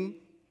evil's winning,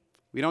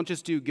 we don't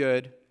just do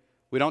good.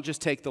 We don't just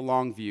take the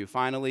long view.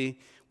 Finally,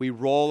 we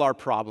roll our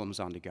problems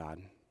onto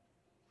God.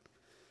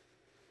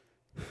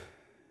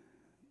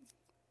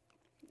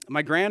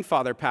 My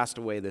grandfather passed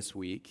away this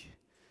week,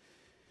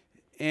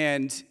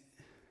 and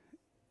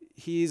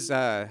he's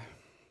why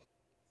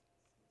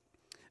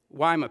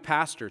I'm a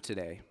pastor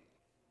today.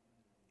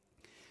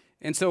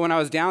 And so when I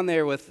was down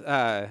there with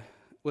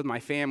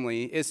my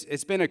family,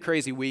 it's been a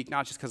crazy week,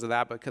 not just because of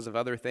that, but because of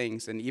other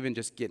things, and even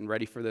just getting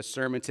ready for this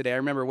sermon today. I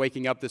remember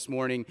waking up this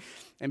morning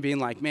and being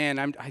like, man,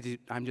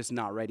 I'm just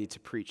not ready to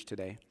preach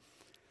today.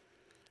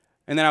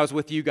 And then I was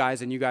with you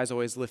guys, and you guys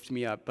always lift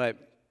me up. But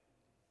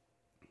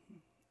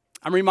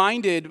I'm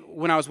reminded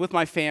when I was with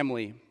my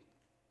family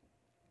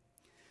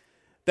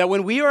that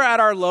when we are at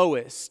our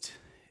lowest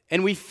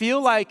and we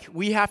feel like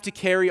we have to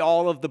carry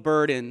all of the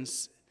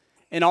burdens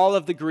and all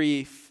of the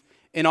grief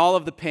and all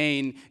of the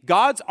pain,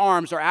 God's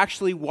arms are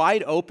actually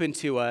wide open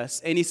to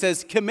us. And he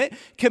says, commit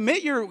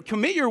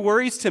your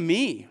worries to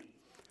me.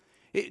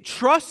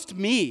 Trust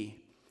me.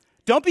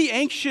 Don't be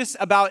anxious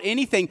about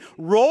anything.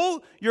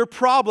 Roll your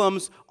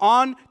problems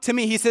on to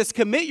me. He says,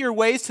 commit your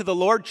ways to the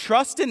Lord.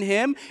 Trust in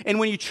him. And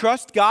when you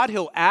trust God,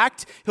 he'll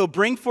act. He'll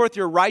bring forth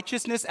your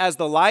righteousness as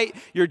the light,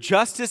 your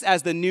justice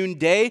as the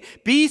noonday.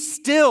 Be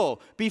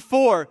still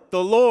before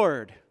the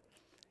Lord.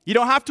 You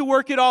don't have to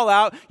work it all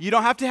out. You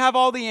don't have to have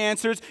all the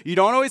answers. You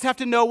don't always have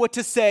to know what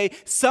to say.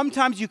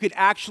 Sometimes you could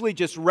actually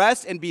just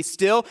rest and be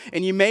still,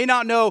 and you may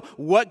not know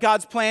what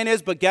God's plan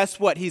is, but guess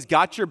what? He's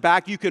got your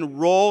back. You can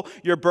roll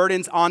your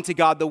burdens onto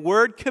God. The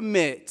word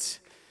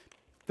commit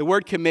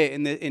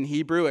in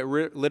Hebrew,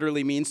 it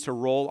literally means to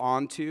roll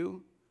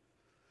onto.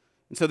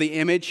 And so the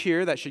image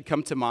here that should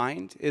come to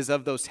mind is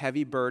of those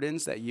heavy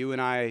burdens that you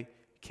and I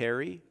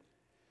carry,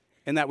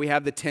 and that we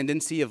have the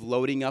tendency of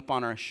loading up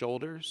on our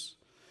shoulders.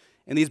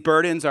 And these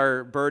burdens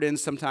are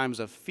burdens sometimes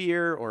of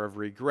fear or of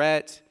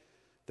regret.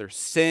 They're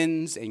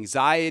sins,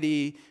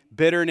 anxiety,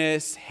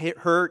 bitterness,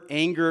 hurt,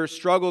 anger,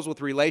 struggles with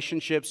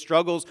relationships,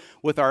 struggles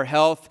with our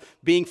health,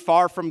 being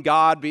far from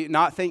God,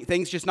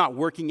 things just not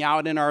working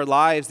out in our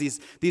lives.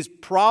 These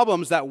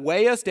problems that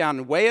weigh us down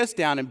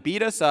and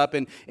beat us up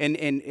and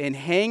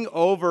hang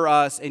over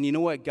us. And you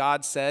know what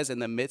God says in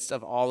the midst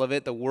of all of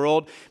it? The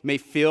world may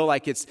feel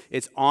like it's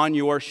on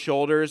your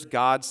shoulders.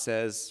 God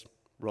says,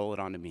 roll it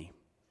onto me.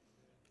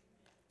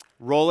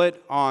 Roll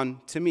it on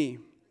to me.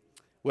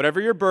 Whatever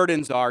your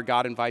burdens are,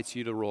 God invites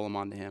you to roll them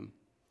onto him.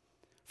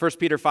 1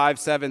 Peter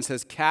 5:7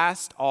 says,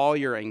 cast all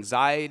your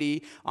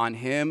anxiety on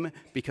him,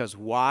 because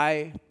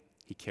why?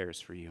 He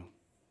cares for you.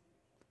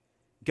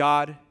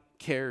 God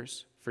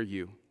cares for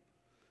you.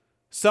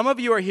 Some of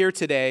you are here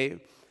today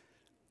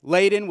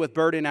laden with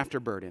burden after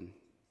burden.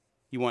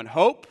 You want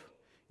hope.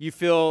 You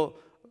feel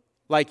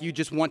like you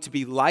just want to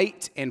be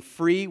light and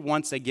free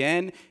once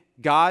again.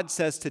 God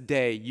says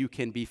today, you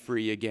can be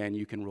free again.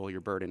 You can roll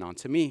your burden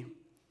onto me.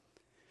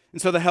 And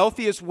so the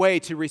healthiest way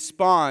to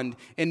respond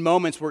in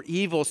moments where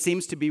evil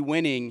seems to be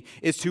winning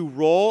is to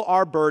roll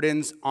our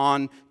burdens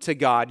onto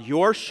God.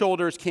 Your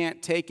shoulders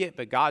can't take it,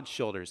 but God's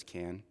shoulders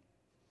can.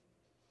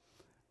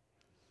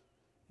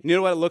 You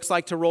know what it looks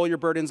like to roll your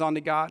burdens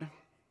onto God?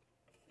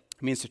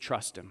 It means to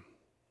trust him.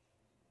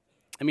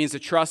 It means to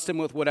trust him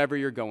with whatever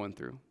you're going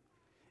through.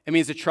 It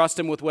means to trust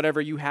him with whatever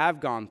you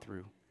have gone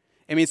through.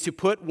 It means to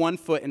put one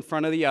foot in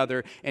front of the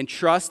other and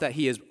trust that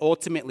he is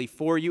ultimately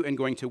for you and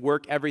going to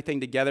work everything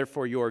together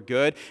for your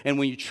good. And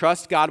when you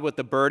trust God with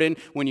the burden,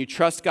 when you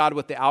trust God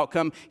with the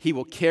outcome, he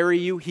will carry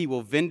you. He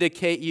will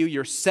vindicate you.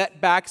 Your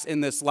setbacks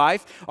in this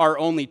life are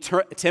only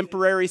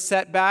temporary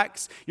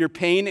setbacks. Your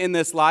pain in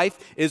this life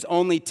is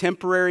only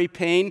temporary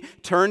pain.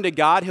 Turn to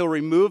God. He'll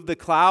remove the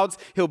clouds.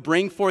 He'll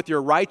bring forth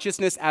your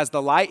righteousness as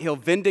the light. He'll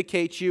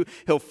vindicate you.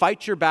 He'll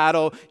fight your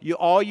battle.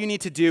 All you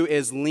need to do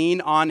is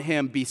lean on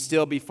him. Be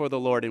still before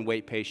the Lord and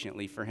wait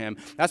patiently for him.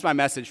 That's my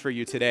message for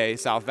you today,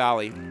 South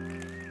Valley.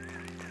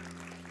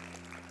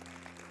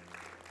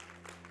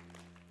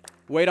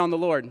 Wait on the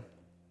Lord.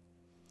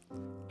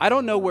 I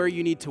don't know where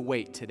you need to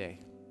wait today.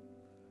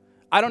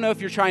 I don't know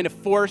if you're trying to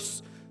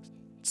force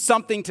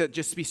something to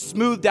just be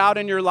smoothed out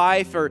in your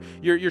life, or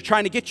you're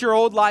trying to get your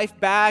old life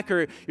back,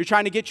 or you're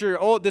trying to get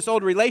this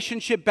old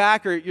relationship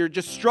back, or you're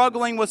just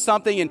struggling with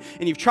something and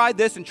you've tried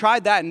this and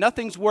tried that and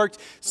nothing's worked.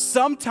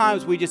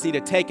 Sometimes we just need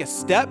to take a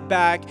step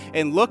back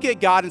and look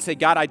at God and say,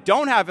 God, I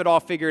don't have it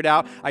all figured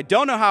out. I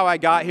don't know how I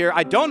got here.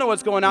 I don't know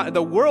what's going on.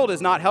 The world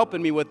is not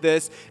helping me with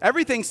this.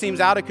 Everything seems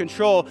out of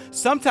control.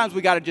 Sometimes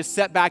we got to just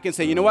step back and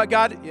say, you know what,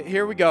 God,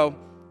 here we go.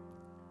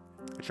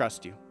 I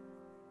trust you.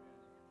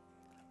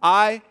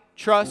 I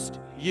trust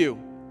you.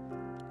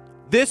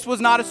 This was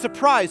not a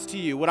surprise to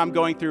you, what I'm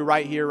going through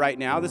right here, right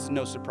now. This is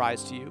no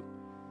surprise to you.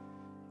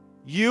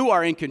 You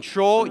are in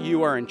control.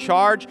 You are in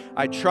charge.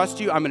 I trust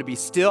you. I'm going to be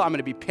still. I'm going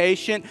to be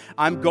patient.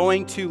 I'm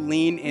going to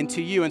lean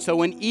into you. And so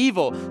when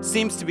evil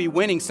seems to be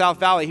winning, South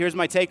Valley, here's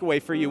my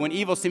takeaway for you. When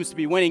evil seems to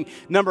be winning,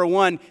 number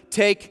one,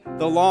 take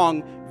the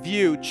long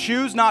view.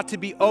 Choose not to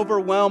be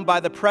overwhelmed by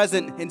the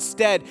present.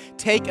 Instead,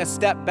 take a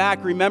step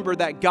back. Remember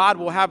that God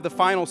will have the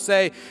final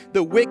say.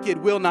 The wicked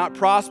will not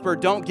prosper.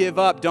 Don't give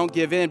up. Don't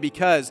give in,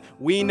 because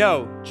we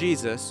know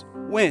Jesus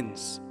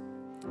wins.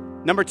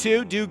 Number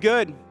two, do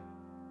good.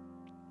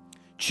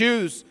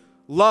 Choose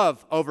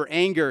love over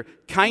anger,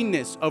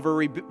 kindness over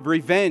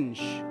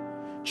revenge.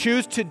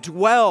 Choose to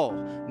dwell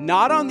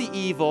not on the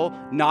evil,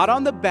 not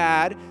on the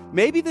bad.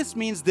 Maybe this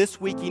means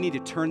this week you need to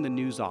turn the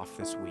news off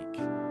this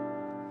week.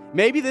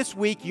 Maybe this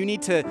week you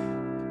need to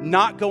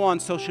not go on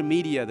social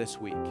media this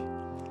week.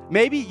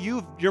 Maybe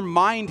your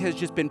mind has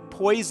just been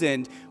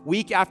poisoned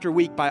week after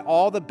week by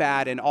all the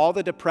bad and all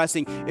the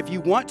depressing. If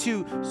you want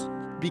to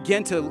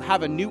begin to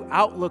have a new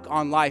outlook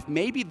on life,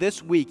 maybe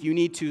this week you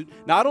need to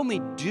not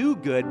only do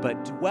good,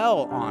 but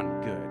dwell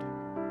on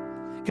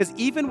good. Because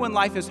even when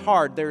life is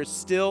hard, there is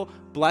still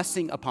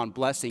blessing upon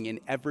blessing in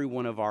every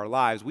one of our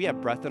lives. We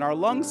have breath in our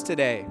lungs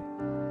today.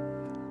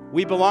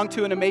 We belong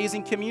to an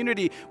amazing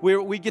community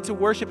where we get to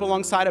worship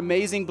alongside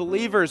amazing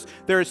believers.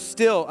 There is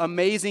still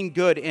amazing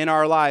good in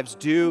our lives.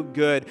 Do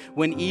good.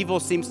 When evil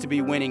seems to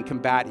be winning,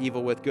 combat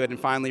evil with good. And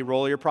finally,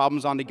 roll your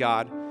problems onto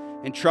God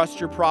and trust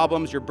your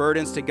problems, your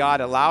burdens to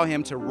God. Allow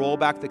Him to roll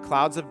back the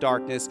clouds of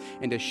darkness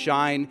and to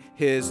shine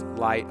His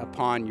light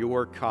upon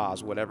your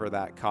cause, whatever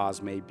that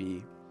cause may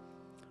be.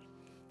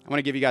 I want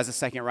to give you guys a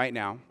second right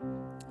now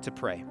to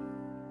pray.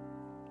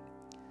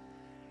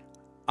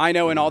 I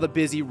know in all the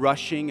busy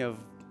rushing of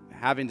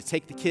having to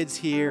take the kids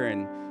here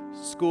and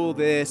school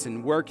this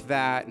and work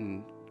that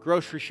and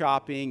grocery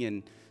shopping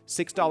and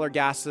 $6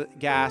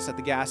 gas at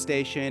the gas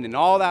station and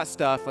all that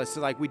stuff, it's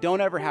like we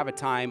don't ever have a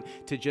time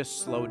to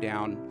just slow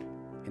down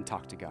and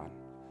talk to God.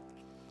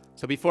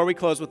 So before we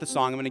close with the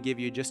song, I'm going to give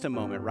you just a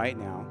moment right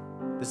now.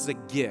 This is a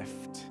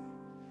gift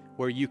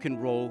where you can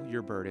roll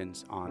your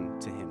burdens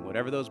onto Him.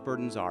 Whatever those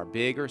burdens are,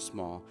 big or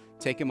small,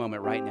 take a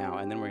moment right now,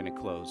 and then we're going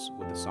to close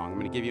with the song. I'm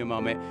going to give you a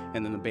moment,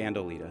 and then the band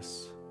will lead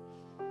us.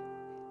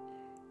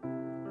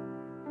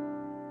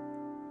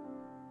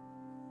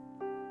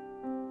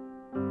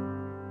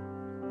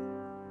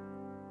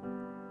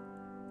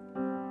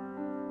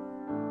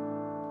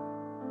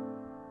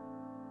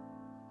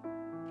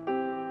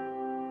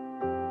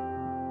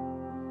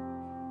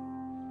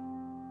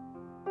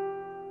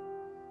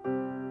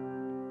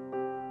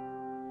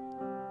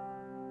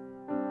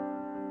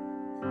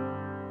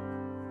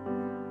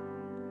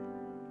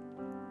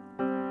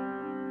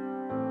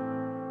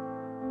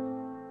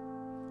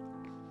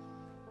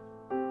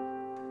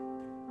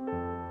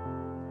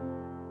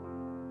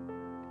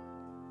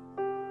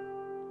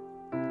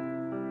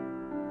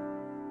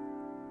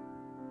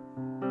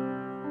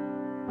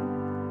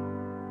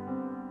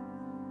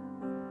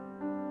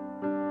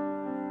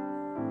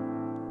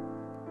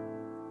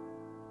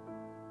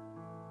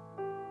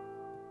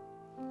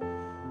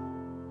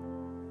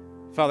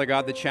 Father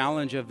God, the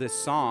challenge of this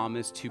psalm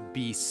is to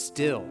be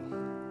still.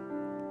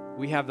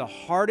 We have the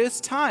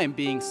hardest time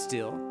being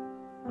still.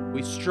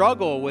 We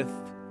struggle with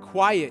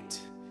quiet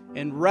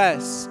and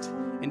rest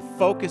and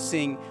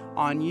focusing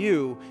on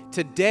you.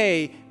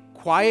 Today,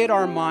 quiet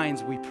our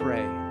minds, we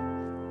pray.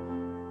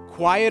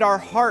 Quiet our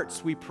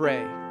hearts, we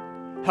pray.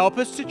 Help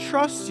us to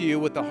trust you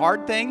with the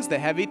hard things, the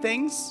heavy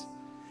things.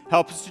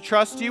 Help us to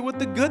trust you with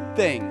the good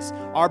things,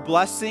 our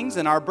blessings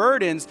and our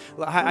burdens.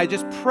 I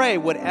just pray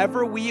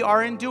whatever we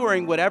are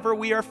enduring, whatever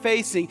we are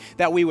facing,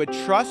 that we would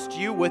trust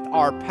you with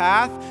our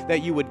path,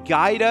 that you would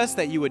guide us,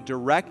 that you would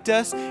direct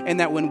us,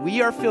 and that when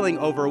we are feeling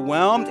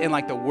overwhelmed and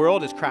like the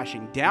world is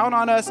crashing down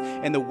on us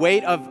and the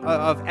weight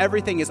of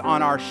everything is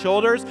on our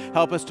shoulders,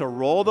 help us to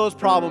roll those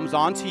problems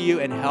onto you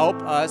and help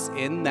us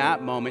in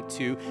that moment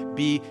to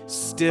be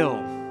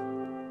still.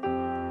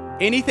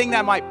 Anything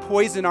that might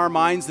poison our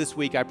minds this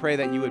week, I pray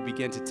that you would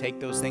begin to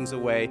take those things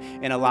away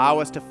and allow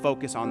us to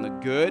focus on the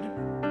good.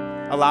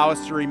 Allow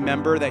us to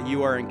remember that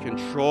you are in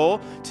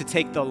control, to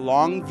take the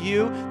long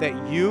view,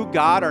 that you,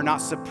 God, are not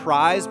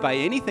surprised by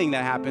anything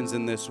that happens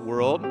in this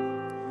world.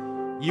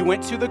 You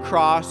went to the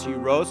cross, you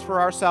rose for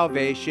our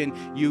salvation,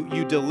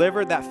 you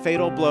delivered that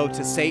fatal blow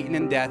to Satan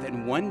and death,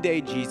 and one day,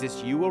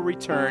 Jesus, you will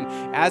return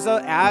as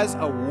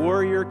a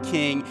warrior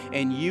king,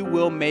 and you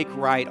will make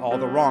right all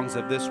the wrongs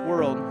of this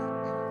world.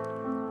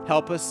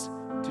 Help us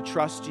to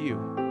trust you,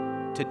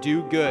 to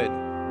do good,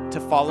 to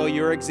follow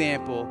your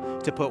example,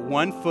 to put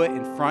one foot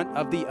in front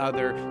of the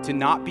other, to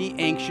not be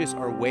anxious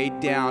or weighed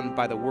down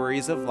by the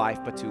worries of life,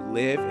 but to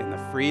live in the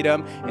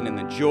freedom and in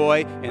the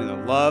joy and in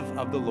the love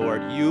of the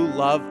Lord. You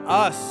love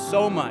us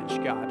so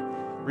much, God.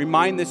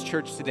 Remind this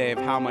church today of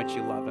how much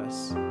you love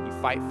us. You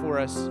fight for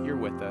us. You're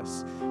with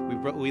us.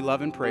 We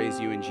love and praise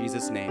you in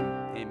Jesus' name.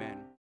 Amen.